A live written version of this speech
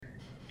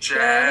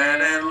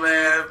Chad and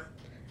Liv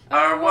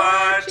are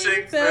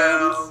watching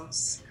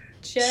films.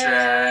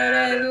 Chad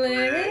and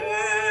Liv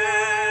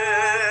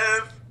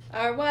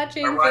are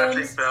watching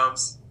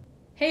films.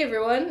 Hey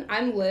everyone,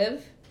 I'm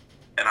Liv.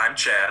 And I'm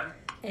Chad.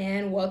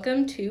 And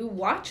welcome to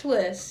Watch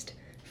List,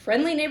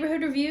 friendly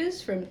neighborhood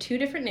reviews from two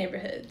different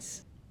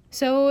neighborhoods.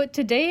 So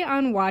today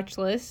on Watch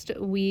List,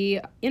 we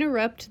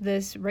interrupt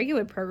this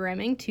regular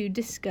programming to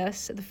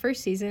discuss the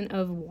first season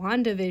of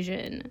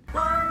Wandavision.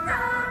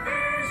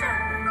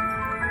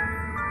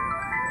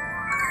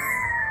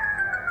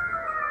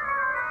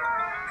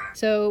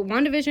 So,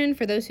 WandaVision,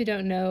 for those who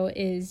don't know,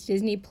 is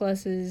Disney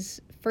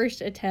Plus's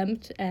first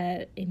attempt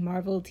at a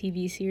Marvel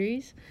TV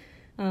series.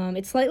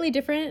 It's slightly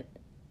different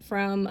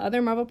from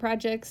other Marvel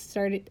projects.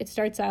 It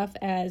starts off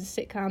as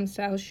a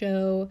sitcom-style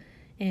show,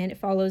 and it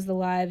follows the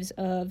lives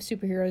of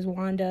superheroes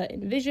Wanda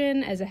and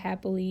Vision as a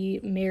happily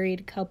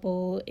married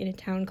couple in a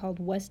town called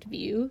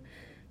Westview.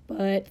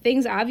 But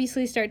things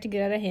obviously start to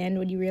get out of hand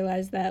when you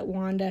realize that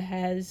Wanda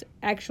has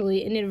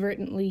actually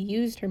inadvertently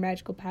used her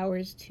magical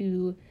powers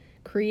to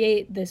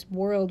create this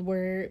world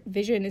where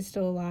Vision is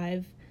still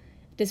alive,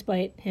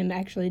 despite him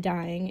actually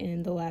dying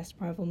in the last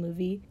Marvel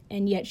movie,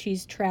 and yet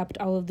she's trapped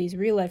all of these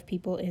real-life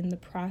people in the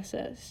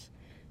process.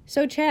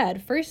 So,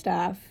 Chad, first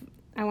off,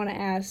 I want to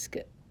ask,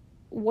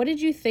 what did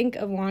you think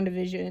of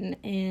WandaVision,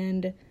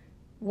 and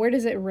where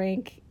does it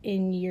rank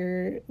in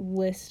your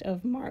list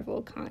of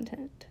Marvel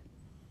content?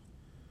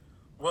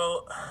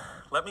 Well,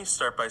 let me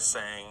start by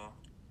saying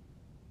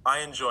I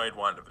enjoyed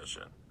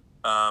WandaVision.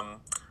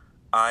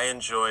 I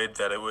enjoyed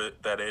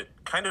that it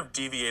kind of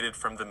deviated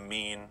from the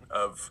mean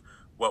of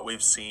what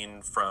we've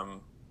seen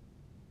from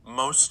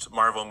most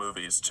Marvel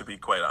movies, to be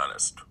quite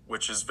honest,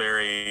 which is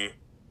very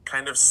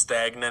kind of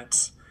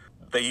stagnant.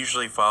 They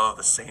usually follow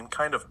the same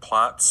kind of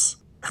plots,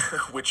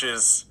 which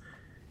is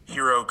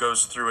hero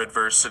goes through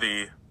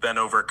adversity, then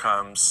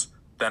overcomes,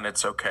 then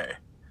it's okay.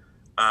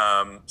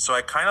 So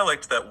I kind of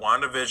liked that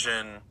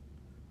WandaVision,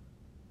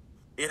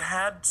 it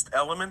had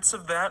elements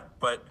of that,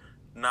 but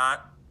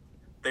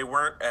they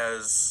weren't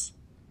as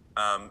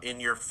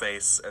in your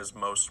face as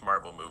most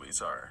Marvel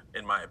movies are,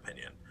 in my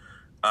opinion.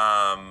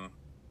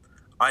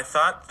 I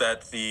thought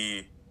that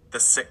the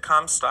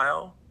sitcom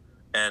style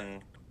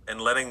and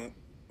letting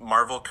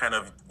Marvel kind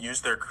of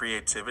use their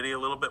creativity a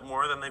little bit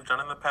more than they've done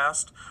in the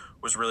past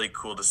was really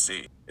cool to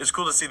see. It's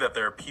cool to see that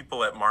there are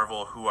people at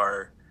Marvel who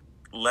are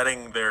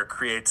letting their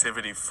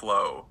creativity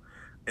flow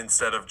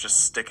instead of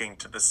just sticking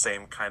to the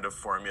same kind of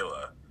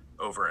formula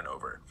over and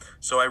over.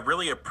 So I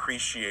really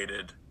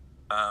appreciated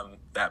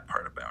that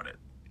part about it.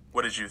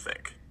 What did you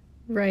think?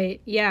 Right.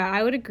 Yeah,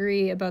 I would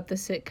agree about the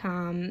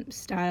sitcom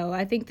style.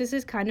 I think this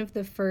is kind of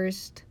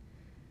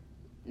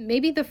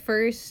maybe the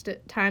first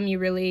time you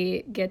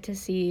really get to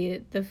see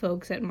the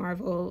folks at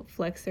Marvel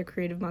flex their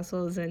creative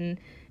muscles and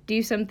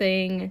do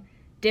something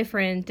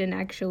different and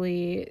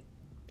actually,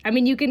 I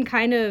mean, you can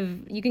kind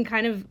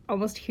of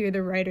almost hear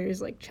the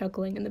writers like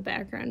chuckling in the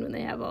background when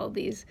they have all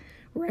these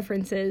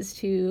references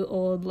to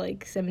old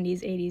like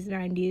 70s, 80s,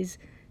 90s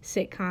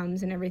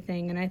sitcoms and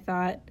everything. And I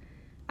thought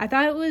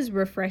it was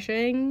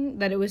refreshing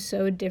that it was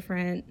so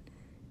different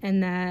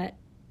and that,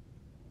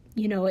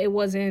 you know, it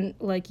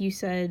wasn't, like you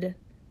said,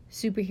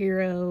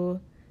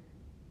 superhero,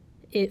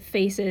 it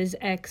faces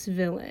X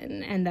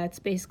villain, and that's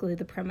basically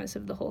the premise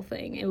of the whole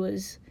thing. It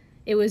was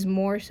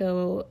more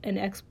so an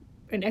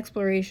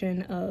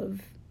exploration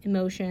of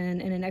emotion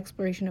and an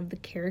exploration of the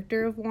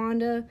character of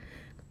Wanda,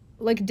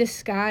 like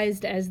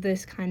disguised as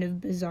this kind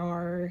of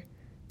bizarre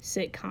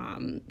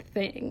sitcom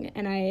thing.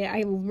 And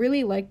I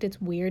really liked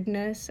its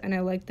weirdness, and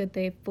I liked that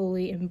they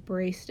fully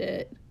embraced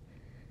it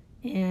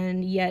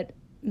and yet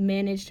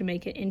managed to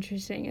make it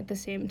interesting at the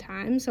same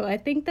time. So I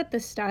think that the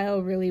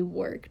style really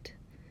worked.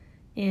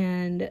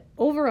 And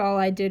overall,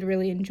 I did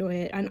really enjoy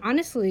it. And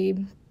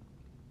honestly,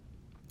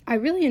 I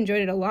really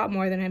enjoyed it a lot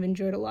more than I've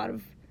enjoyed a lot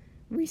of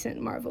recent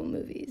Marvel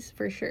movies,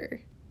 for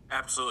sure.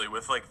 Absolutely,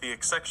 with like the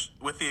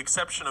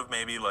exception of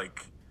maybe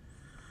like,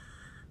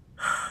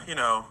 you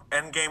know,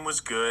 Endgame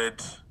was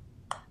good,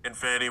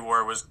 Infinity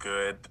War was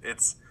good.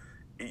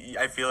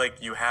 I feel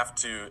like you have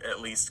to at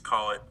least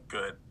call it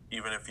good,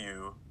 even if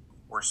you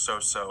were so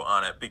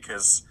on it,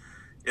 because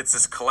it's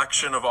this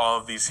collection of all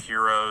of these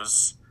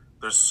heroes.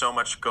 There's so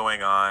much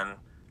going on.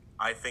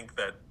 I think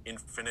that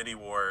Infinity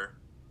War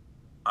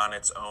on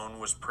its own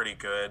was pretty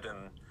good,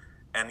 and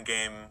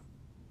Endgame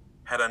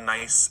had a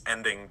nice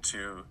ending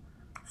to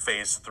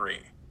Phase 3.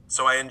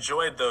 So I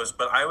enjoyed those,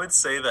 but I would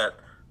say that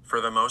for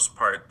the most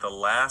part, the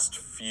last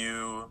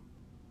few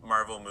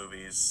Marvel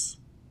movies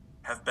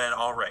have been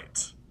all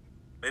right.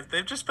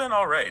 They've just been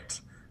all right.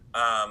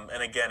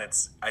 And again,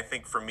 I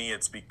think for me,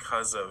 it's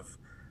because of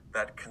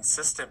that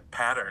consistent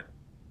pattern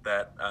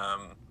that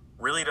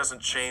really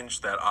doesn't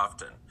change that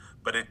often,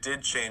 but it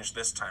did change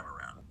this time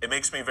around. It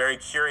makes me very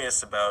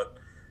curious about,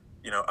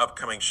 you know,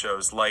 upcoming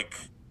shows like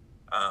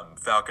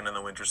Falcon and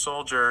the Winter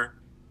Soldier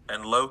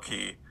and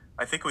Loki.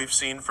 I think we've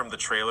seen from the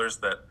trailers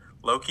that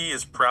Loki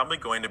is probably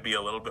going to be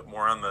a little bit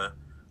more on the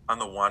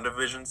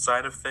WandaVision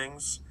side of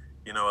things.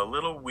 You know, a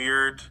little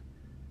weird,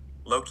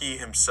 Loki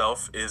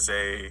himself is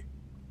a,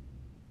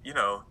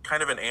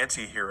 kind of an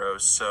anti-hero,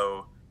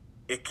 so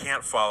it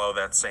can't follow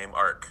that same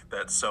arc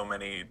that so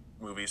many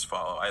movies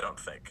follow, I don't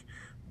think.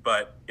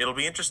 But it'll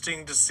be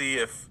interesting to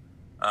see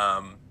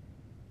um,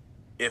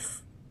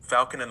 if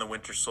Falcon and the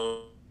Winter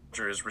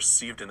Soldier is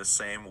received in the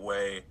same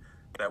way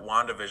that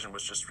WandaVision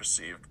was just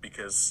received,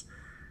 because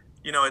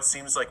it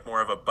seems like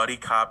more of a buddy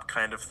cop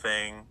kind of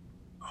thing.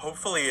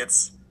 Hopefully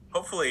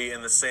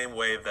in the same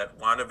way that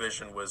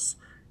WandaVision was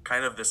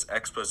kind of this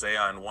expose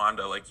on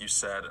Wanda, like you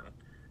said, and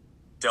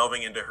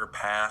delving into her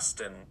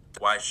past and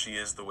why she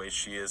is the way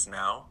she is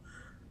now.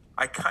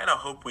 I kind of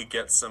hope we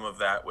get some of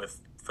that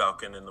with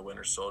Falcon and the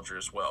Winter Soldier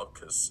as well,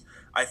 because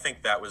I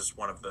think that was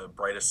one of the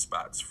brightest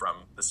spots from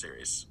the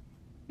series.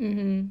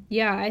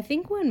 Yeah, I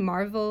think when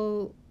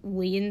Marvel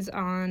leans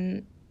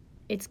on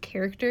its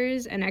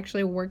characters and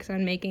actually works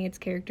on making its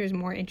characters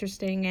more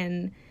interesting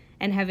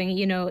and having,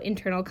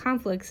 internal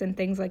conflicts and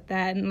things like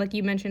that. And like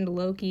you mentioned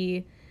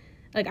Loki,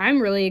 like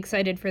I'm really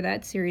excited for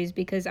that series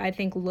because I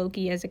think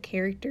Loki as a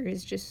character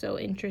is just so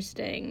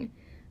interesting.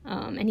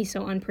 And he's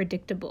so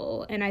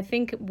unpredictable. And I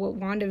think what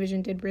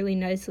WandaVision did really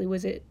nicely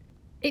was it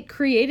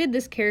created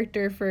this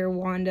character for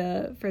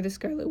Wanda, for the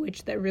Scarlet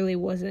Witch, that really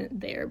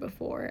wasn't there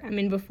before. I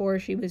mean, before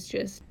she was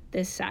just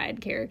this side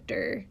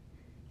character,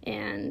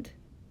 and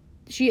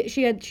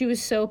she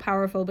was so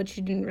powerful, but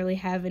she didn't really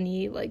have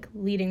any like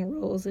leading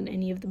roles in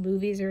any of the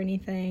movies or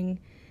anything,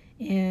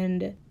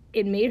 and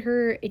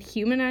it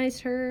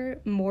humanized her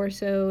more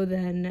so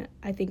than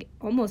I think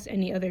almost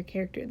any other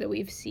character that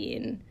we've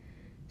seen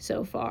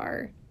so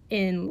far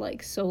in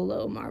like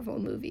solo Marvel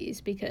movies,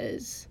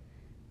 because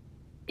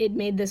it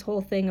made this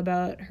whole thing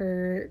about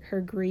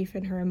her grief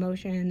and her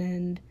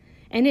emotion,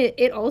 and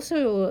it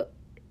also,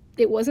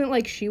 it wasn't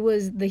like she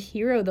was the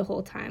hero the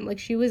whole time. Like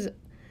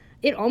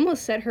it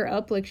almost set her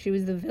up like she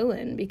was the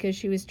villain because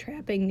she was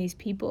trapping these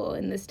people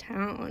in this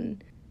town.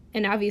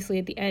 And obviously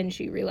at the end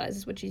she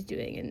realizes what she's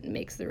doing and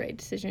makes the right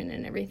decision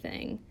and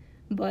everything.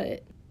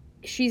 But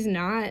she's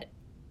not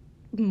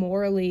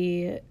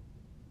morally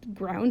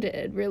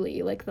grounded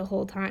really like the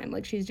whole time.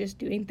 Like she's just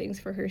doing things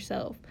for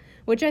herself,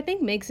 which I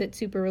think makes it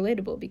super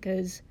relatable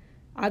because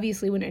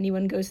obviously when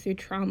anyone goes through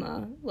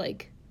trauma,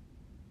 like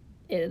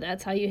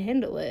that's how you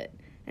handle it.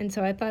 And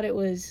so I thought it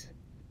was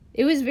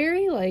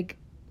very like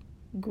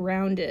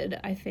grounded,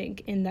 I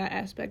think, in that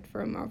aspect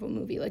for a Marvel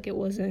movie. Like it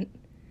wasn't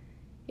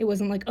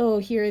like, oh,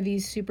 here are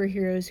these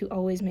superheroes who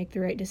always make the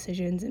right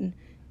decisions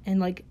and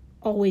like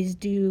always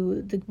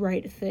do the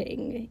right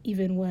thing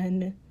even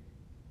when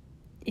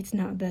it's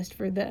not best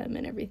for them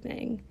and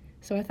everything.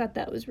 So I thought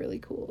that was really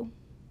cool.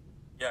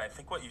 Yeah, I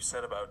think what you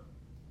said about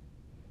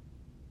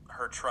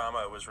her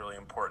trauma was really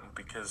important,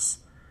 because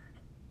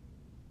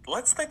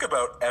let's think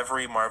about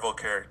every Marvel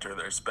character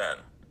there's been.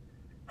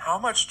 How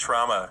much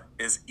trauma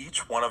is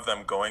each one of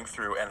them going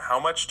through, and how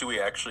much do we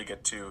actually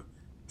get to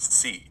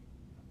see?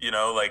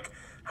 Like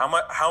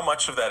how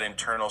much of that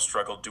internal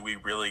struggle do we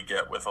really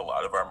get with a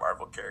lot of our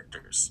Marvel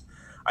characters?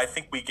 I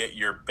think we get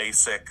your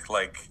basic,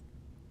 like,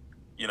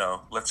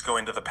 let's go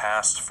into the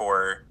past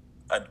for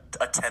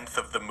a tenth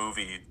of the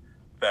movie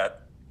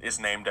that is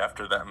named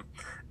after them,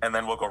 and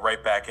then we'll go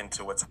right back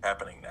into what's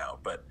happening now.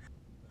 But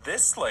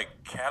this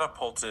like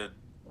catapulted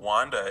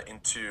Wanda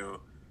into,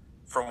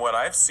 from what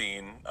I've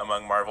seen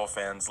among Marvel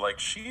fans, like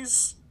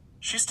she's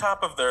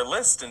top of their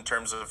list in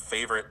terms of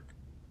favorite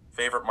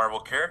Marvel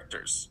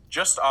characters,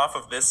 just off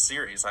of this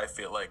series, I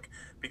feel like.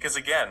 Because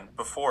again,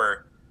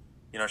 before,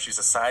 she's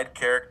a side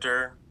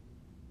character.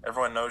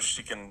 Everyone knows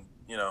she can,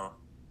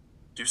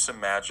 do some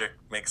magic,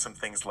 make some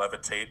things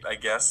levitate, I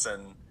guess,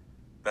 and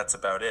that's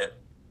about it.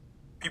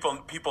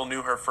 People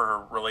knew her for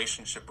her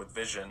relationship with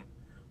Vision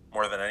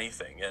more than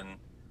anything, and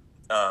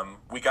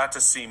we got to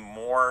see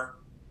more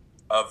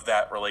of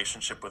that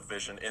relationship with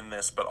Vision in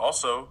this, but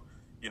also,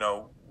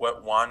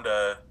 what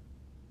Wanda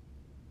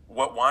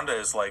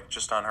is like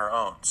just on her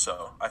own.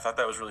 So I thought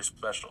that was really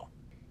special.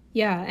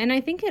 Yeah, and I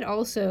think it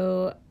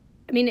also,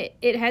 I mean,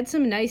 it had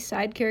some nice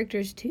side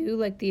characters too,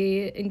 like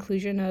the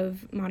inclusion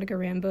of Monica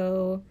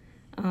Rambeau,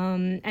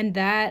 and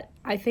that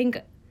I think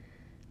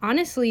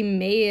honestly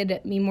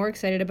made me more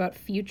excited about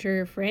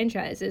future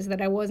franchises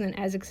that I wasn't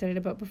as excited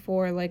about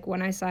before. Like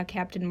when I saw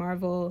Captain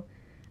Marvel,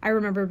 I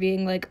remember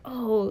being like,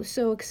 oh,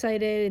 so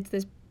excited, it's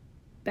this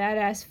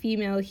badass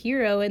female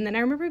hero, and then I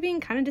remember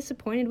being kind of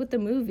disappointed with the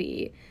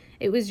movie.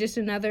 It was just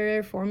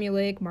another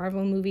formulaic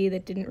Marvel movie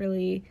that didn't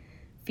really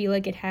feel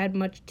like it had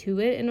much to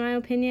it, in my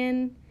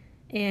opinion.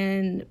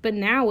 But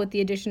now with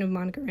the addition of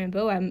Monica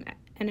Rambeau,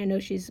 and I know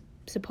she's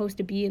supposed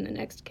to be in the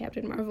next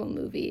Captain Marvel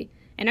movie.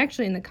 And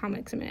actually in the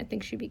comics, I mean, I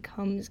think she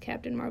becomes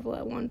Captain Marvel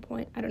at one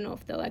point. I don't know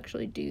if they'll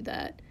actually do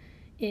that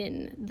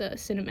in the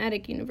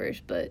cinematic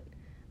universe, but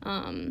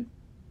I'm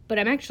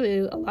actually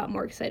a lot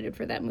more excited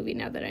for that movie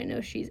now that I know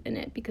she's in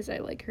it because I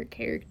like her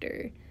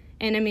character.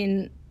 And I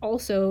mean,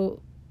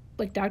 also,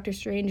 like Doctor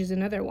Strange is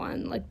another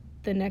one. Like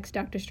the next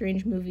Doctor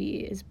Strange movie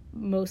is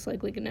most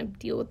likely going to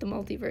deal with the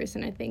multiverse,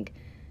 and I think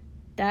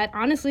that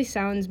honestly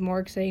sounds more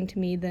exciting to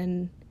me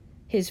than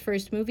his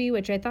first movie,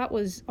 which I thought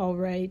was all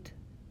right,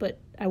 but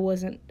I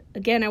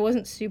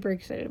wasn't super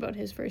excited about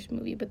his first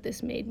movie, but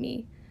this made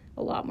me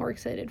a lot more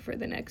excited for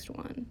the next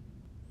one.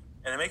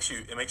 And it makes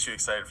you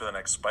excited for the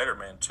next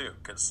Spider-Man too,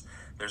 because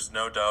there's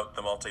no doubt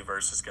the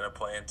multiverse is going to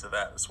play into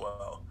that as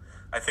well.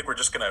 I think we're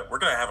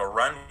gonna have a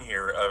run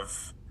here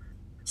of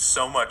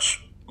so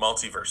much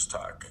multiverse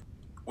talk,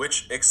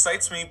 which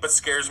excites me but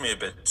scares me a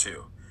bit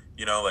too.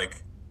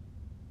 Like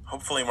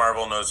hopefully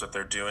Marvel knows what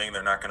they're doing.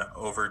 They're not going to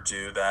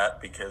overdo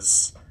that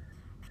because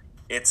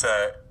it's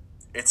a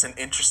it's an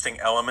interesting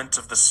element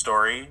of the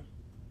story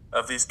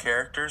of these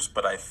characters,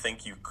 but I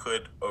think you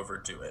could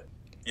overdo it.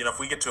 If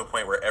we get to a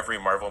point where every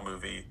Marvel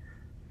movie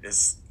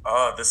is,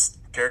 oh, this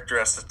character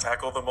has to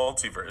tackle the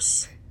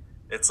multiverse,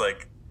 it's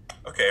like,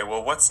 okay,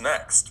 well, what's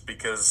next?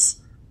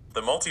 Because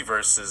the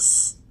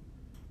multiverse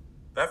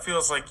that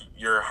feels like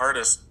your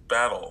hardest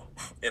battle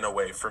in a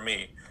way for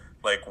me.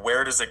 Like,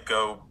 where does it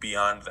go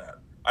beyond that?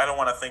 I don't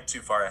want to think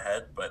too far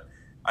ahead, but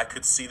I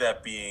could see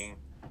that being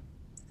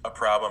a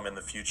problem in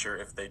the future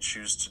if they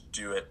choose to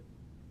do it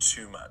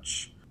too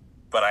much.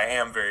 But I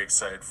am very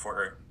excited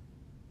for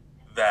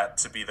that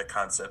to be the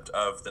concept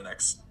of the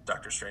next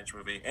Doctor Strange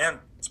movie and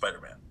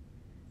Spider-Man.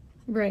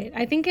 Right.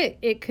 I think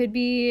it could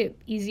be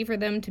easy for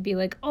them to be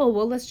like, oh,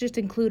 well, let's just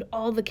include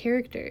all the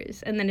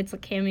characters. And then it's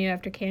like cameo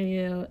after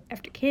cameo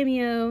after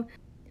cameo.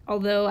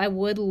 Although I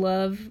would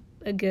love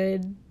a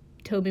good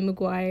Tobey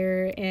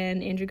Maguire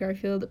and Andrew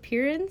Garfield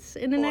appearance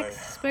in the Boy, next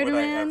would I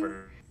Spider-Man.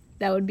 ever.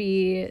 That would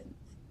be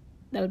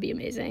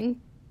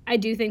amazing. I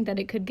do think that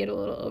it could get a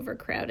little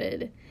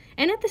overcrowded.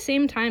 And at the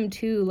same time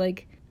too,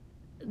 like,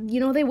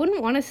 they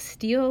wouldn't want to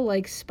steal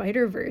like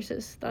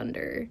Spider-Verse's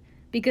thunder,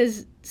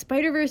 because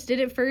Spider-Verse did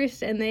it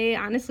first and they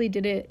honestly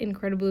did it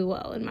incredibly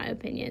well in my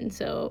opinion.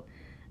 So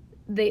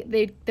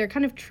they're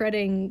kind of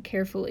treading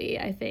carefully,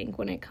 I think,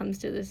 when it comes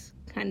to this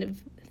kind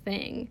of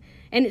thing.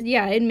 And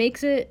yeah, I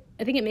think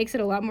it makes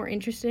it a lot more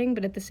interesting,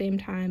 but at the same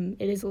time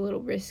it is a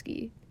little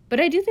risky. But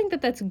I do think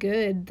that that's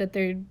good that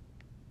they're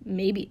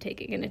maybe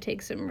going to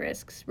take some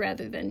risks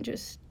rather than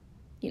just,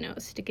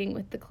 sticking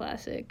with the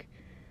classic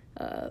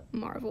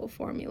Marvel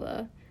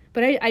formula.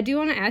 But I do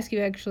want to ask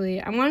you,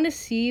 actually, I wanted to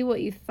see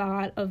what you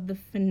thought of the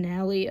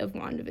finale of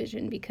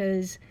WandaVision,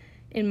 because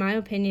in my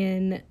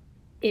opinion,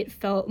 it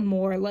felt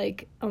more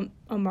like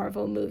a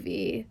Marvel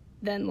movie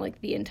than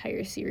like the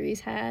entire series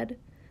had.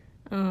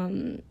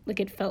 Like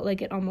it felt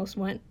like it almost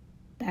went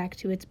back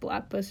to its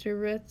blockbuster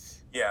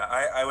roots. Yeah,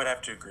 I would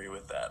have to agree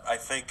with that. I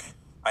think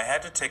I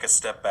had to take a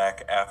step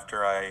back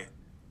after I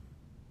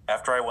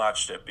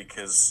watched it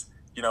because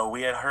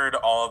we had heard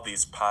all of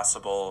these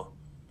possible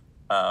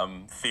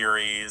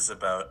theories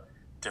about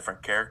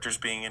different characters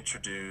being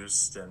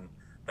introduced, and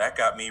that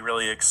got me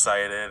really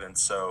excited. And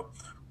so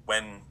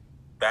when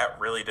that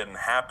really didn't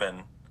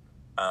happen,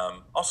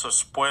 also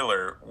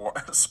spoiler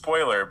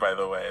by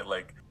the way,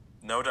 like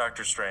no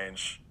Doctor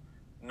Strange,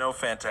 no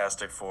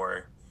Fantastic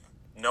Four,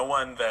 no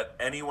one that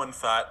anyone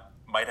thought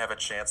might have a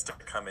chance to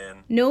come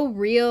in. No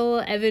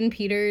real Evan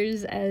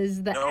Peters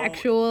as the No,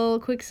 actual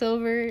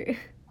Quicksilver.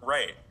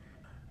 right,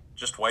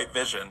 just White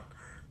Vision.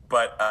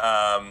 But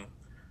Paul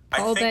I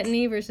think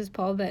Bettany versus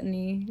Paul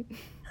Bettany.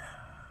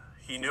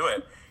 he knew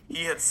it.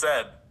 He had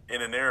said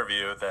in an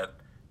interview that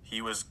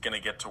he was going to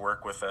get to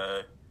work with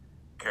a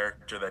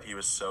character that he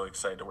was so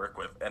excited to work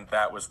with, and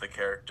that was the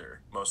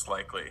character, most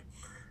likely.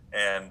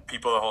 And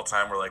people the whole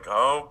time were like,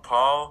 oh,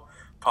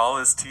 Paul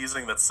is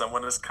teasing that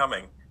someone is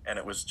coming, and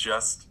it was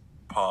just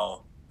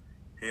Paul.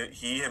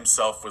 He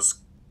himself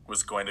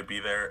was going to be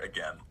there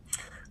again.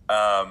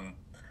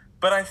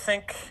 But I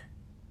think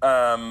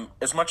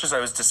as much as I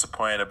was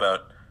disappointed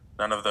about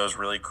none of those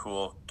really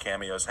cool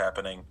cameos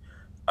happening,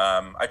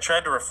 I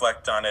tried to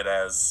reflect on it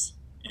as,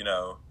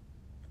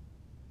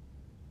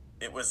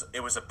 it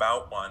was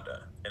about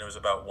Wanda, and it was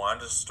about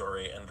Wanda's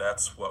story, and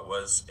that's what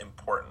was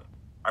important.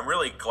 I'm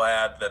really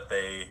glad that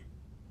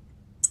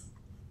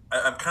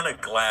I'm kind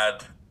of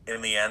glad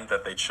in the end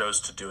that they chose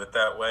to do it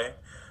that way,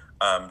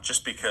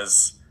 just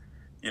because,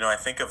 I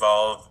think of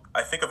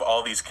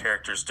all these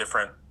characters,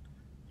 different,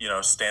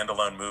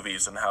 standalone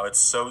movies, and how it's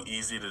so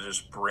easy to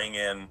just bring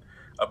in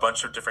a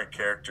bunch of different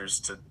characters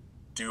to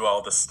do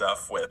all the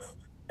stuff with,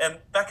 and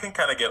that can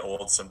kind of get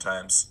old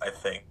sometimes, I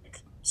think.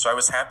 So I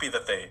was happy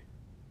that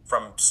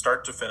from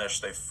start to finish,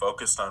 they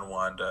focused on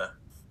Wanda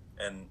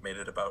and made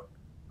it about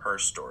her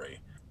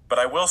story. But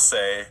I will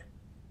say,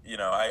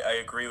 I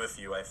agree with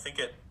you. I think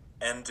it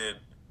ended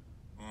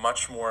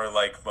much more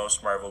like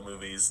most Marvel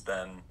movies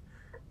than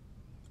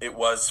it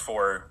was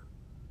for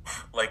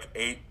like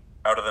 8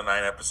 out of the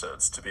 9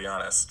 episodes, to be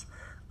honest.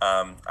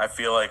 I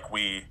feel like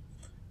we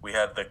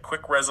had the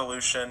quick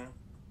resolution,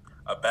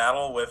 a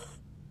battle with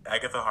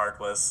Agatha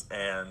Harkness,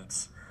 and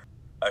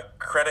a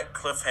credit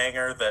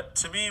cliffhanger that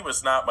to me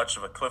was not much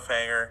of a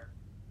cliffhanger.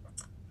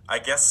 I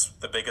guess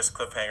the biggest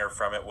cliffhanger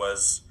from it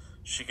was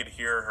she could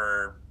hear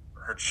her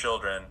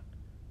children,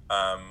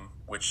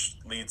 which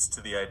leads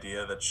to the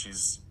idea that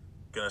she's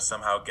gonna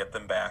somehow get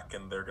them back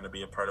and they're gonna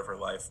be a part of her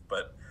life.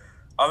 But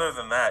other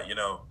than that,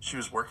 she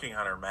was working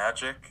on her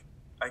magic,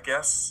 I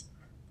guess.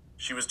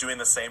 she was doing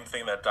the same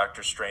thing that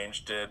Doctor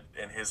Strange did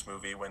in his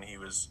movie when he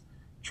was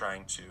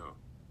trying to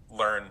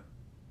learn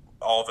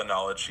all the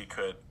knowledge he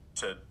could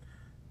to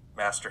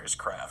master his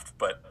craft.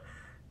 But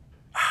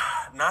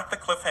not the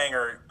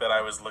cliffhanger that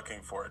I was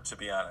looking for, to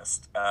be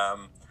honest.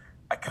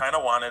 I kind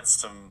of wanted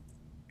some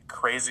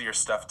crazier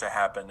stuff to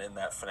happen in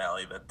that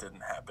finale that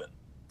didn't happen.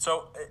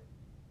 So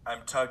I'm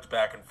tugged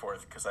back and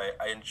forth because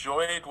I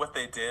enjoyed what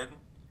they did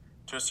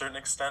to a certain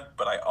extent,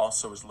 but I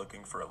also was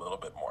looking for a little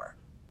bit more.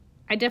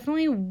 I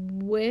definitely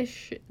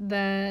wish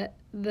that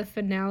the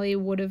finale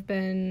would have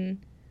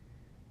been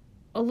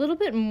a little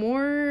bit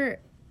more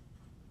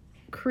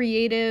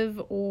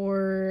creative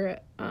or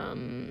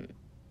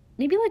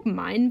maybe like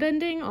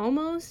mind-bending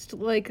almost,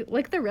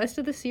 like the rest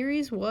of the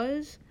series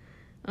was.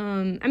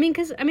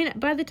 Because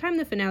by the time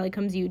the finale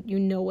comes, you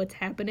know what's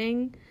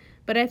happening,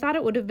 but I thought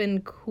it would have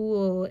been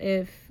cool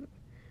if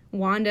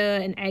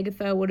Wanda and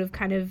Agatha would have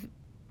kind of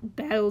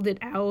battled it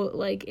out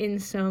like in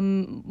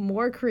some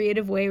more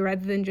creative way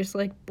rather than just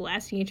like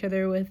blasting each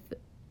other with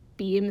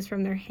beams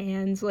from their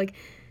hands, like,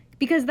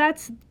 because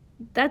that's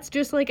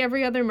just like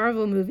every other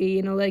Marvel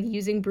movie, like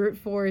using brute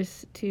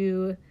force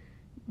to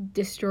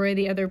destroy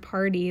the other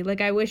party. Like,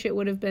 I wish it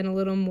would have been a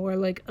little more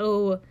like,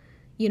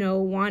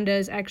 Wanda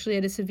is actually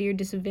at a severe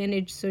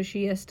disadvantage, so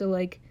she has to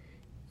like,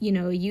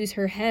 use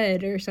her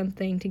head or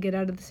something to get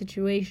out of the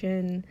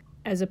situation,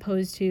 as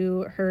opposed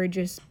to her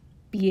just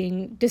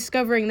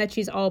discovering that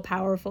she's all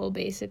powerful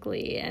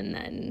basically, and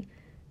then,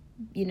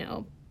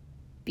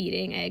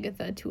 beating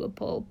Agatha to a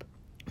pulp.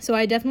 So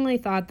I definitely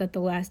thought that the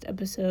last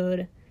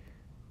episode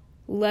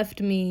left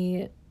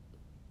me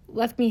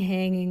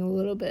hanging a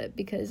little bit,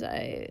 because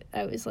I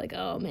was like,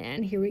 oh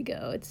man, here we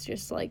go. It's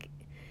just like,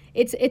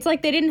 it's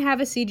like they didn't have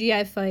a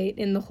CGI fight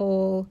in the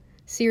whole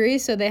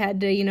series, so they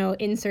had to,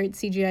 insert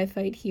CGI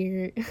fight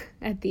here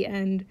at the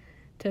end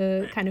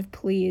to kind of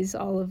please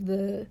all of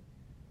the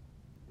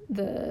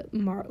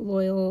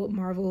loyal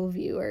Marvel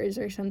viewers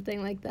or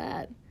something like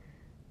that.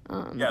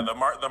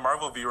 The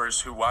Marvel viewers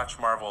who watch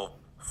Marvel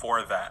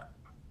for that.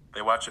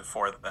 They watch it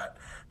for that.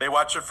 They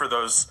watch it for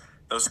those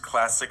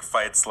classic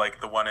fights,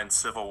 like the one in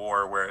Civil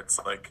War where it's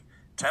like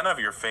 10 of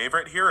your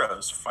favorite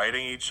heroes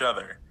fighting each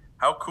other.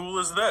 How cool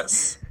is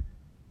this?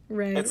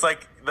 Right. It's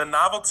like the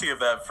novelty of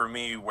that for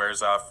me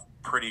wears off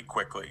pretty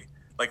quickly.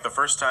 Like the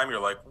first time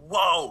you're like,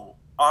 whoa,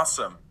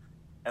 awesome.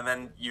 And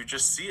then you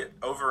just see it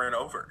over and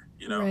over,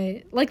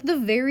 Right. Like the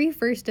very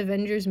first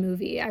Avengers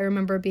movie, I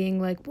remember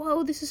being like,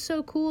 whoa, this is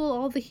so cool.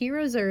 All the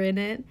heroes are in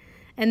it.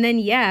 And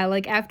then,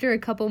 like after a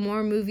couple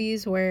more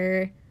movies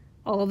where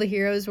all the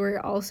heroes were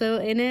also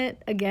in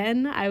it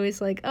again, I was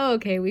like, oh,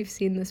 okay, we've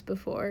seen this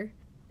before.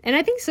 And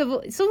I think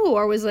Civil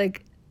War was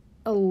like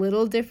a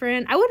little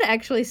different. I would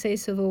actually say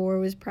Civil War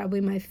was probably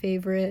my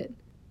favorite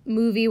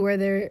movie where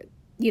there,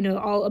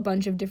 all a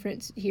bunch of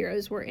different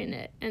heroes were in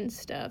it and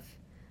stuff.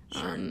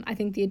 Sure. I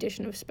think the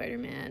addition of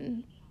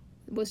Spider-Man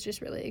was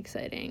just really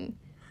exciting.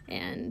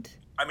 And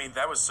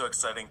that was so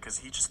exciting because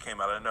he just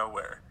came out of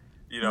nowhere,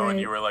 right. And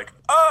you were like,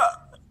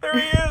 there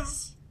he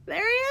is.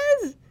 There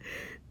he is.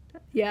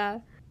 Yeah,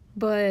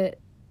 but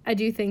I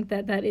do think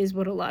that is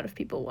what a lot of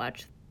people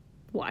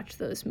watch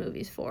those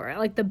movies for. I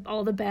like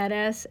all the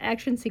badass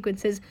action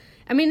sequences.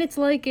 It's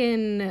like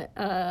in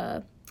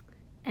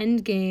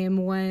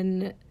Endgame,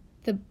 when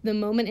the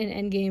moment in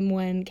Endgame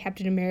when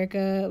Captain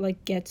America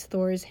like gets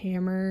Thor's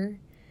hammer,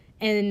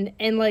 and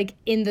like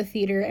in the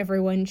theater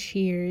everyone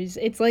cheers.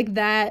 It's like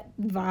that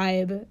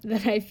vibe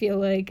that I feel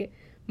like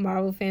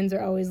Marvel fans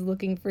are always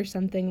looking for,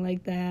 something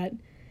like that.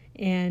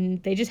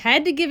 And they just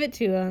had to give it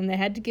to him. They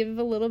had to give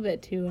a little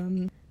bit to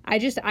him.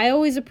 I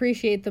always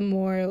appreciate the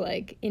more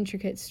like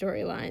intricate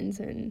storylines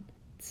and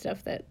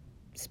stuff that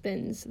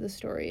spins the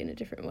story in a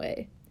different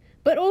way.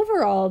 But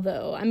overall,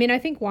 though, I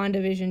think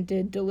WandaVision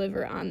did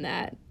deliver on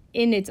that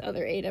in its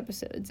other 8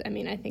 episodes.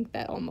 I think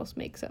that almost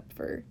makes up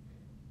for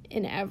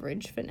an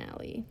average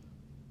finale.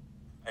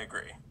 I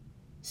agree.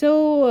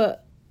 So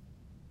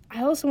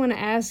I also want to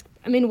ask,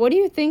 what do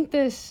you think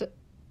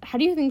how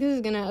do you think this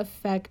is going to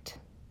affect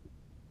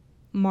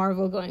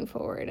Marvel going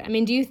forward?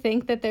 Do you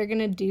think that they're going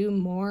to do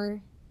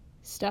more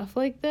stuff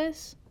like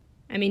this?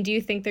 Do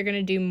you think they're going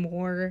to do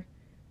more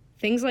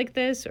things like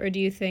this, or do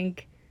you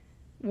think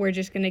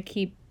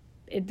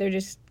they're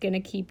just going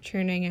to keep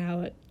churning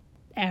out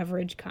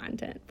average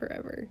content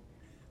forever?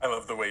 I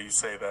love the way you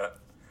say that.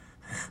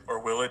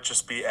 Or will it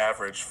just be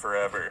average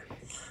forever?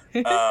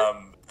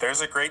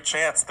 There's a great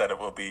chance that it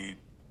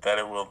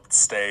will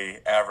stay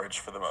average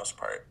for the most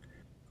part.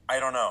 I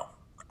don't know.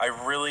 I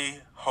really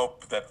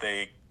hope that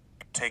they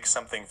take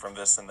something from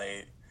this and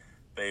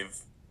they've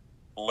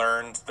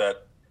learned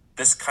that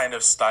this kind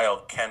of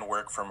style can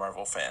work for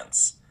Marvel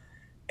fans.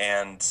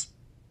 And,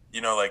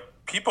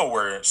 people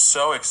were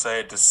so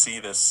excited to see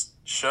this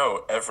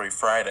show every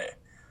Friday.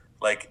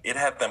 Like, it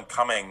had them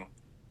coming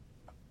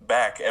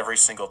back every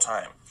single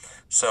time.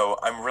 So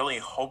I'm really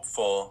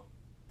hopeful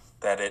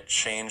that it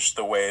changed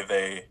the way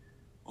they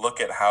look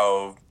at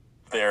how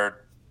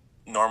their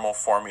normal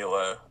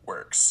formula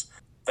works.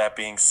 That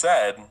being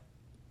said,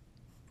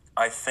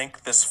 I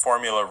think this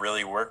formula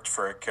really worked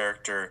for a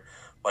character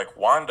like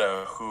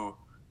Wanda, who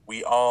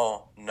we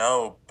all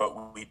know,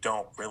 but we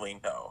don't really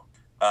know.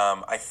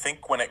 I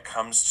think when it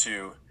comes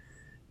to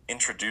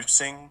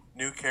introducing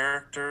new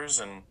characters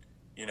and,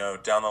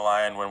 down the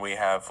line when we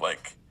have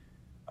like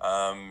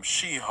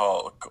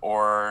She-Hulk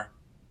or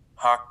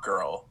Hawk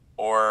Girl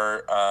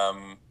or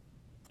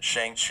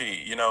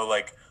Shang-Chi,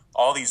 like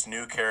all these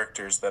new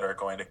characters that are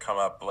going to come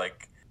up,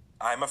 like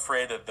I'm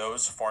afraid that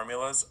those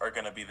formulas are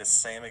going to be the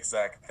same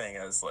exact thing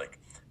as like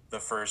the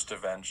first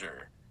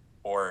Avenger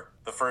or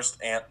the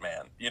first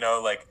Ant-Man.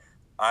 Like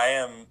I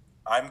am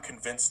I'm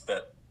convinced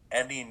that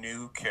any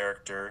new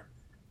character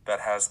that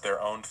has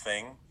their own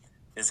thing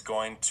is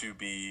going to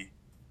be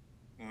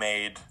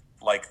made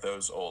like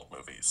those old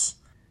movies.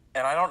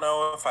 And I don't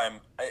know if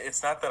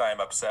it's not that I'm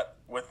upset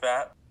with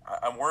that.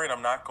 I'm worried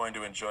I'm not going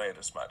to enjoy it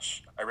as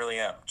much. I really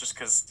am. Just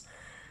because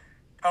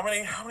how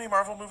many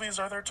Marvel movies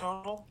are there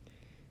total?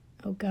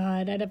 Oh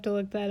God, I'd have to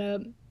look that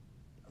up.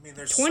 I mean,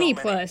 there's so 20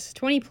 many. plus,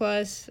 20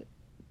 plus,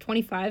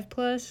 25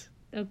 plus.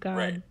 Oh Right.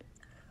 God.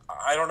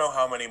 I don't know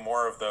how many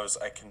more of those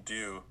I can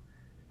do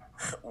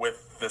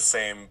with the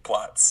same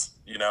plots.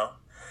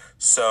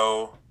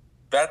 So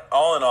that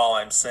all in all,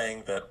 I'm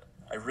saying that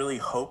I really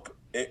hope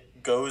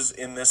it goes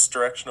in this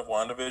direction of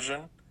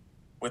WandaVision,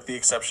 with the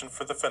exception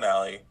for the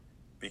finale,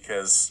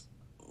 because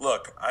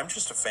look, I'm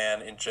just a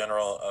fan in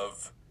general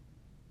of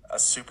a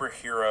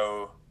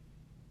superhero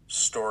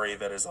story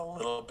that is a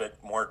little bit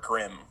more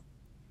grim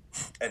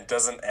and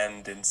doesn't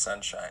end in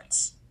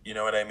sunshines. You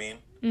know what I mean?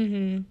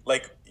 Mm-hmm.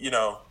 Like,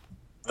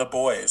 The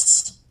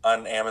Boys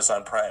on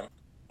Amazon Prime.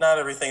 Not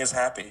everything is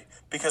happy,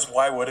 because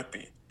why would it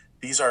be?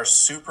 These are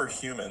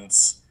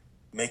superhumans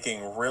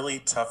making really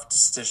tough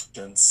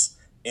decisions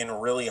in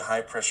really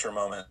high pressure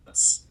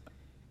moments.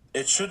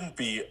 It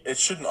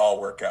shouldn't all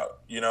work out.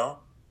 It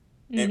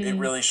Mm-hmm.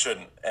 really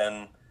shouldn't.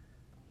 And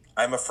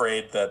I'm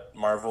afraid that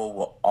Marvel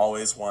will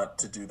always want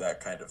to do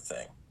that kind of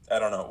thing. I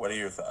don't know. What are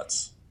your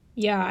thoughts?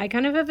 Yeah, I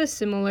kind of have a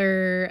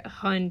similar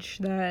hunch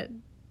that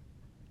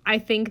I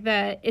think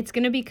that it's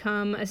going to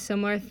become a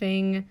similar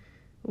thing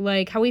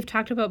like how we've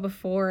talked about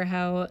before,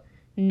 how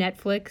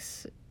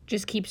Netflix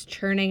just keeps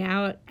churning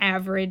out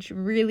average,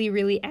 really,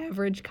 really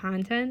average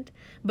content,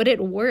 but it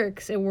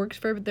works. It works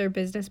for their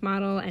business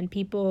model, and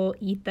people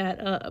eat that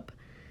up.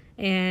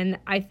 And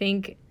I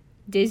think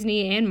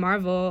Disney and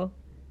Marvel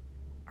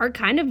are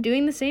kind of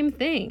doing the same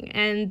thing,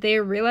 and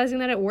they're realizing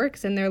that it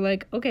works, and they're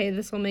like, okay,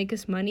 this will make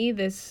us money.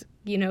 This,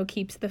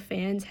 keeps the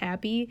fans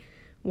happy.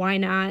 Why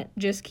not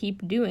just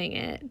keep doing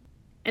it?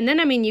 And then,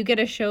 I mean, you get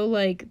a show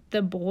like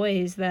The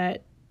Boys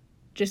that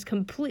just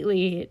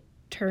completely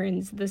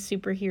turns the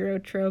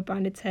superhero trope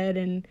on its head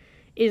and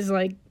is,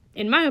 like,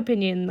 in my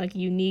opinion, like,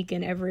 unique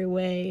in every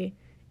way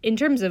in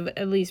terms of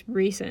at least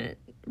recent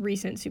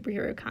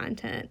superhero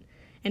content,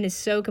 and is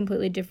so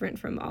completely different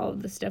from all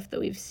of the stuff that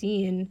we've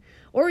seen.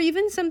 Or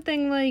even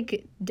something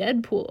like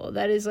Deadpool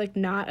that is, like,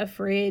 not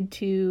afraid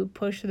to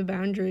push the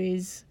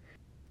boundaries.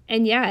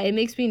 And yeah, it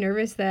makes me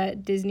nervous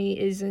that Disney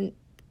isn't,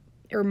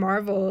 or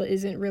Marvel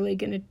isn't really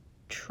going to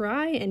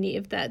try any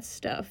of that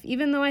stuff,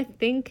 even though I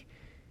think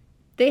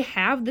they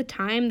have the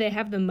time, they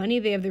have the money,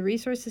 they have the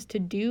resources to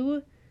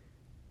do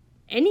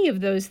any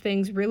of those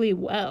things really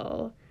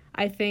well.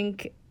 I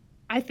think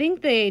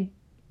they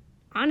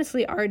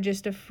honestly are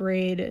just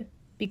afraid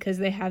because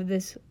they have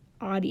this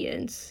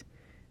audience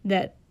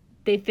that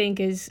they think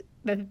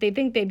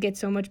they'd get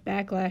so much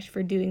backlash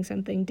for doing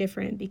something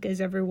different because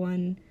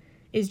everyone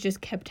is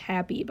just kept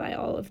happy by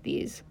all of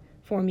these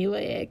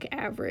formulaic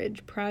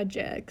average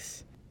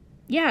projects.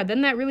 Yeah,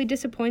 then that really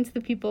disappoints the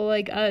people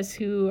like us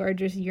who are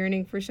just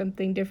yearning for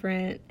something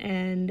different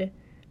and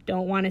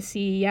don't want to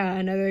see, yeah,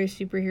 another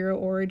superhero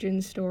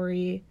origin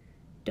story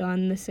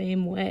done the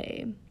same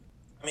way.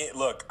 I mean,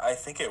 look, I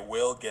think it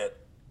will get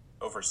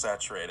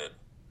oversaturated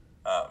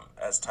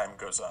as time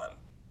goes on.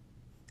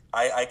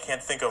 I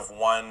can't think of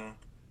one,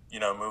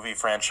 movie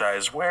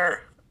franchise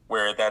where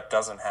that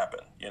doesn't happen.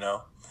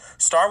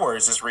 Star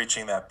Wars is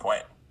reaching that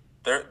point.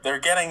 They're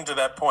getting to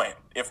that point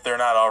if they're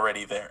not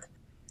already there.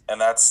 And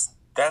that's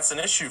an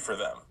issue for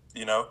them,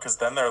 because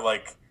then they're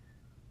like,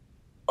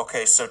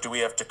 okay, so do we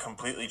have to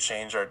completely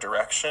change our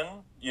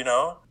direction?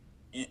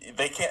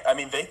 They can't. I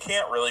mean, they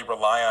can't really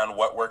rely on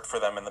what worked for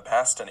them in the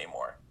past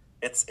anymore.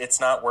 It's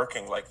not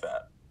working like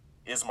that.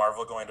 Is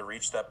Marvel going to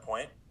reach that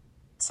point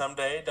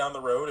someday down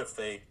the road if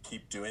they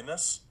keep doing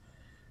this?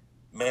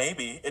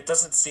 Maybe. It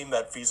doesn't seem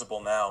that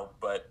feasible now,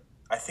 but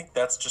I think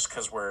that's just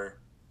because we're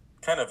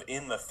kind of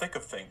in the thick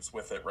of things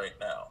with it right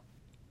now.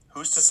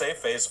 Who's to say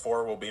Phase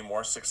 4 will be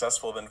more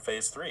successful than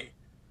Phase 3?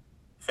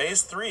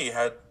 Phase 3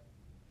 had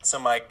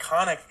some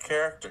iconic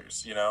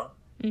characters,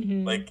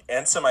 Mm-hmm. like,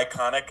 and some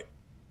iconic,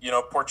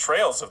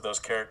 portrayals of those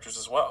characters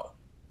as well.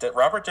 That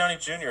Robert Downey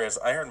Jr. as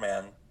Iron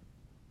Man,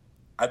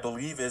 I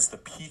believe, is the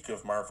peak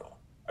of Marvel.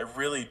 I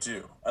really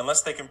do.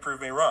 Unless they can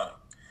prove me wrong.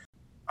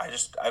 I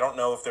don't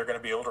know if they're going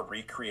to be able to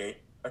recreate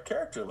a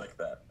character like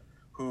that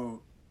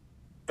who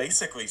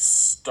basically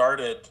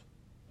started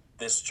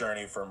this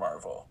journey for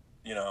Marvel.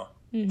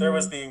 There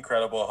was Mm-hmm. the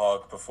Incredible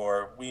Hulk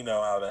before. We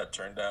know how that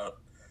turned out.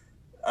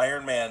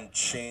 Iron Man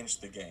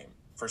changed the game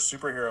for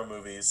superhero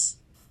movies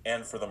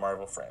and for the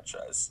Marvel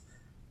franchise.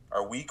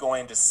 Are we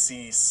going to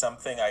see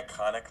something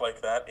iconic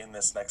like that in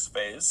this next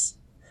phase?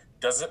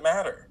 Does it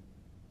matter?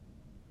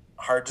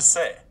 Hard to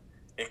say.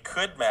 It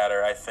could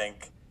matter, I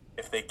think,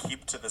 if they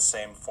keep to the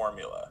same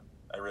formula.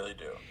 I really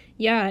do.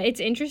 Yeah, it's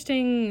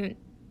interesting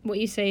what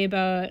you say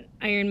about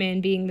Iron Man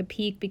being the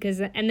peak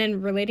because and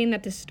then relating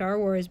that to Star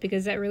Wars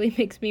because that really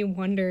makes me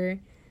wonder,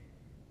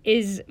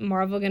 is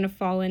Marvel going to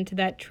fall into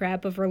that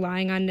trap of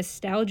relying on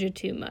nostalgia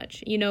too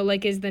much? You know,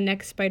 like is the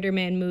next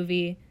Spider-Man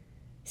movie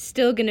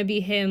still going to be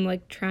him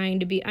like trying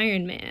to be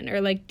Iron Man or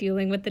like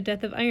dealing with the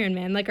death of Iron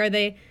Man? Like are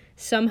they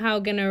somehow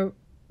going to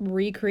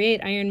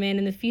recreate Iron Man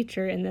in the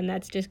future and then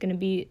that's just going to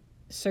be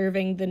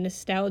serving the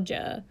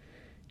nostalgia,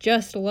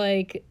 just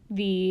like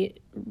the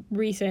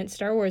recent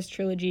Star Wars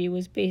trilogy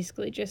was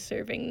basically just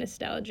serving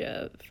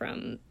nostalgia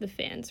from the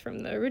fans from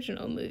the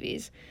original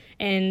movies.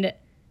 And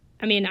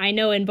I mean, I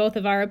know in both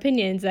of our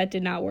opinions that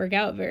did not work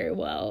out very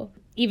well,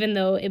 even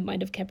though it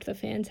might have kept the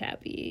fans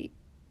happy.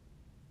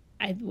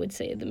 I would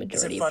say the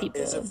Is it majority of fun?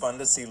 Is it people. fun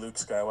to see Luke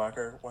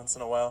Skywalker once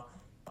in a while?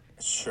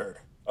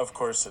 Sure, of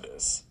course it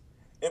is.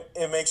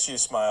 It makes you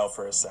smile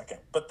for a second,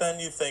 but then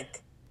you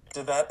think,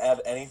 did that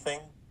add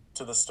anything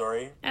to the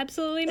story?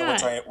 Absolutely And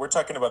not. we're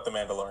talking about the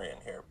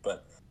Mandalorian here,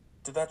 but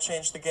did that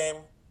change the game?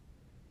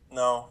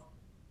 No,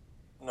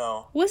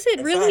 no. Was it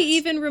In really fact,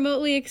 even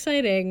remotely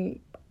exciting?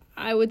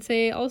 I would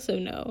say also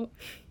no.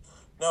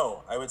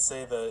 no. I would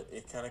say that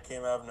it kind of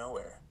came out of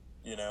nowhere,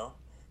 you know,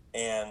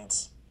 and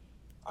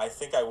I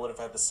think I would have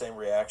had the same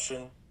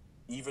reaction,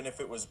 even if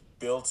it was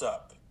built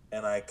up,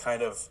 and I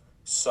kind of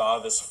saw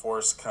this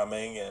force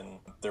coming, and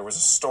there was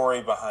a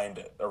story behind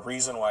it, a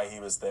reason why he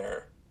was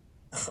there,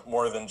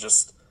 more than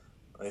just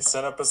they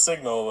set up a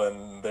signal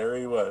and there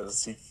he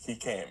was. He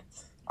came.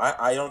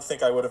 I don't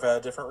think I would have had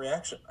a different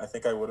reaction. I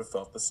think I would have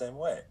felt the same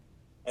way.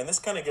 And this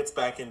kind of gets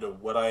back into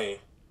what I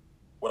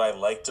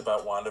liked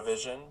about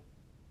WandaVision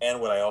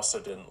and what I also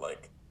didn't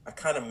like. I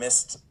kind of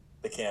missed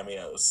the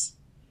cameos,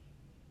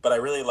 but I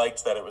really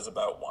liked that it was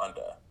about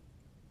Wanda.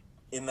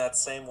 In that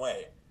same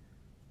way,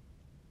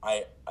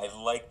 I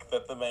like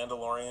that the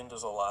Mandalorian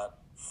does a lot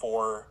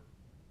for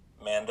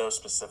Mando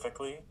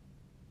specifically.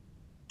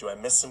 Do I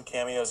miss some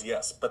cameos?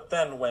 Yes. But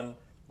then when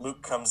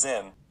Luke comes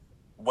in,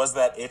 was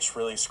that itch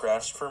really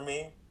scratched for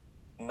me?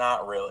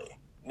 Not really.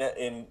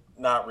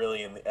 Not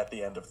really at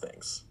the end of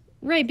things.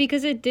 Right,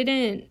 because it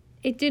didn't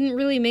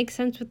really make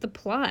sense with the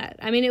plot.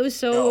 I mean,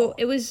 No.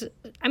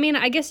 I mean,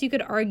 I guess you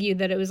could argue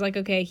that it was like,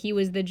 okay, he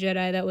was the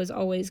Jedi that was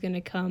always going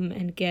to come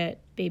and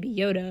get Baby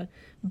Yoda,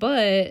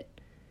 but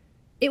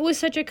it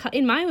was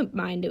in my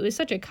mind, it was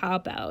such a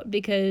cop out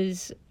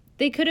because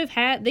they could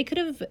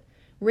have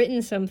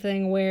written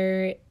something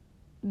where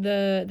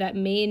that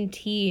main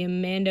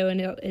team, Mando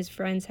and his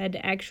friends had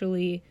to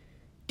actually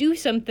do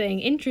something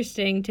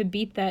interesting to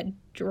beat that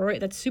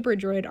super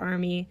droid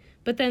army.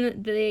 But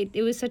then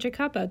it was such a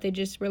cop out. They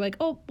just were like,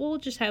 "Oh, we'll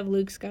just have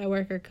Luke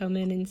Skywalker come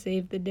in and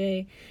save the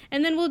day,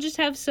 and then we'll just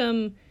have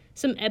some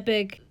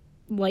epic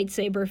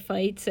lightsaber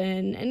fights,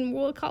 and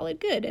we'll call it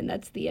good." And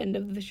that's the end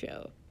of the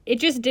show. It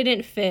just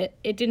didn't fit.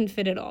 It didn't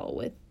fit at all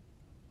with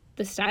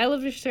the style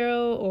of the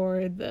show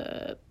or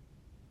the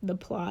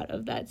plot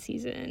of that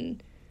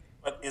season.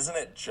 But isn't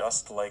it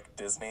just like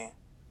Disney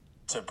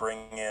to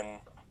bring in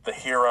the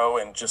hero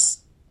and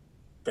just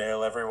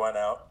bail everyone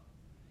out?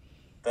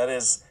 That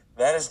is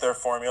their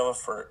formula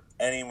for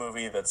any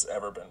movie that's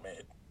ever been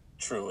made.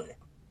 Truly.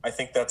 I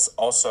think that's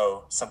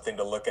also something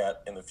to look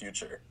at in the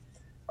future.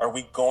 Are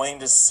we going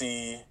to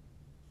see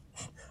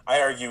I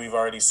argue we've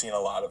already seen a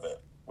lot of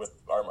it with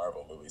our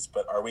Marvel movies,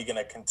 but are we going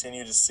to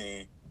continue to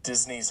see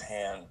Disney's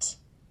hand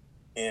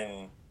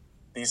in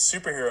these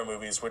superhero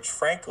movies, which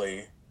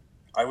frankly,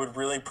 I would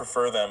really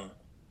prefer them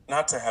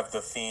not to have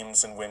the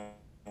themes and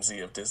whimsy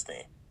of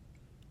Disney.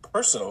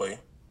 Personally,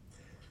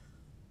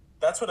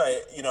 that's what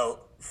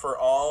for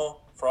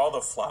all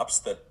the flops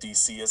that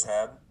DC has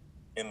had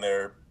in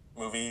their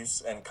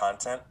movies and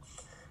content,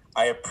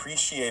 I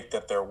appreciate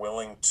that they're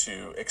willing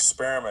to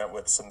experiment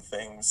with some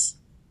things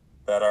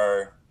that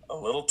are a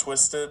little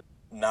twisted,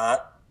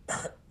 not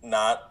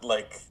not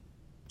like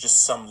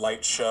just some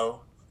light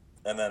show,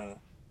 and then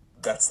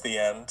that's the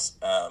end.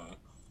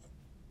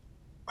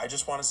 I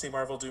just want to see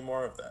Marvel do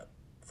more of that,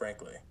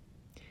 frankly.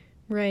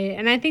 Right.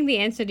 And I think the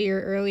answer to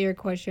your earlier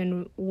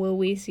question, will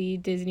we see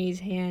Disney's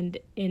hand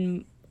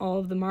in all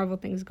of the Marvel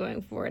things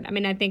going forward? I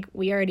mean, I think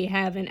we already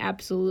have an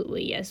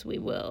absolutely yes, we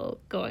will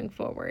going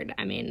forward.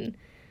 I mean,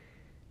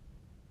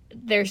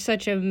 they're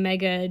such a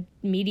mega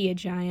media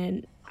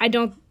giant. I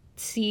don't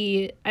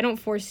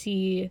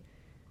foresee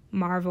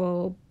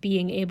Marvel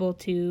being able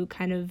to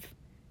kind of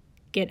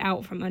get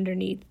out from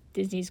underneath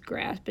Disney's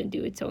grasp and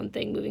do its own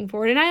thing moving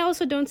forward. And I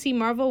also don't see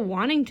Marvel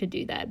wanting to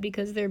do that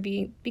because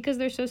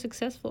they're so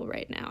successful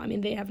right now. I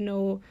mean, they have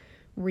no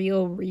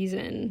real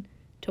reason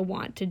to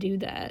want to do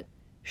that.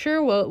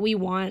 Sure, well, we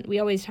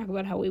always talk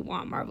about how we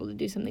want Marvel to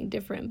do something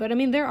different, but I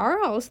mean, there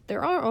are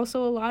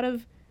also a lot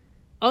of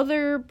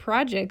other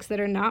projects that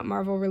are not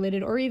Marvel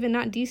related or even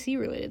not DC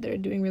related that are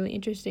doing really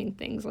interesting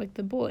things, like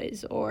The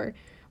Boys or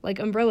like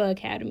Umbrella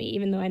Academy,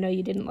 even though I know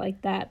you didn't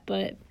like that,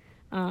 but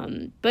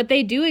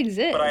they do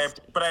exist.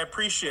 But I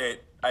appreciate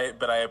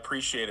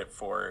it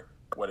for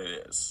what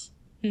it is.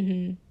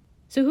 Mm-hmm.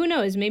 So who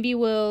knows? Maybe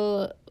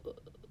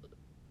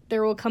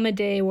there will come a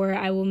day where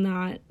I will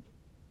not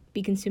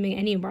be consuming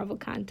any Marvel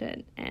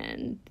content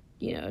and,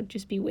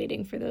 just be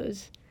waiting for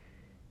those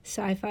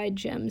sci-fi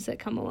gems that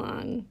come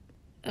along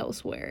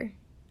elsewhere.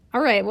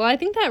 All right, well, I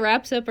think that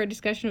wraps up our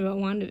discussion about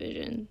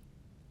WandaVision.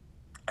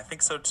 I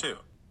think so too.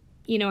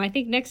 I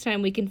think next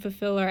time we can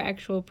fulfill our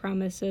actual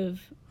promise of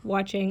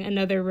watching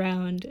another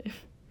round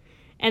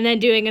and then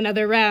doing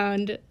another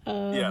round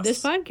of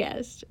this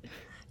podcast.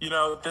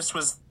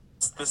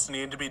 This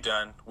needed to be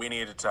done. We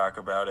need to talk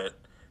about it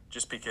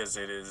just because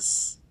it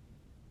has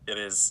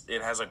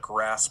a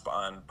grasp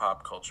on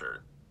pop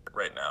culture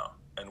right now.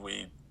 And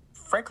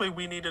frankly,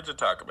 we needed to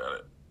talk about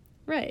it.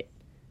 Right.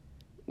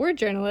 We're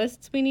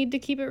journalists. We need to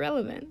keep it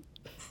relevant.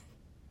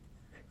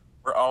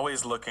 We're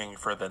always looking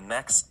for the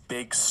next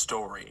big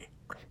story.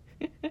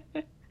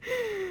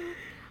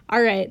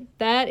 All right.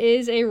 That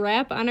is a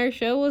wrap on our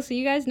show. We'll see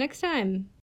you guys next time.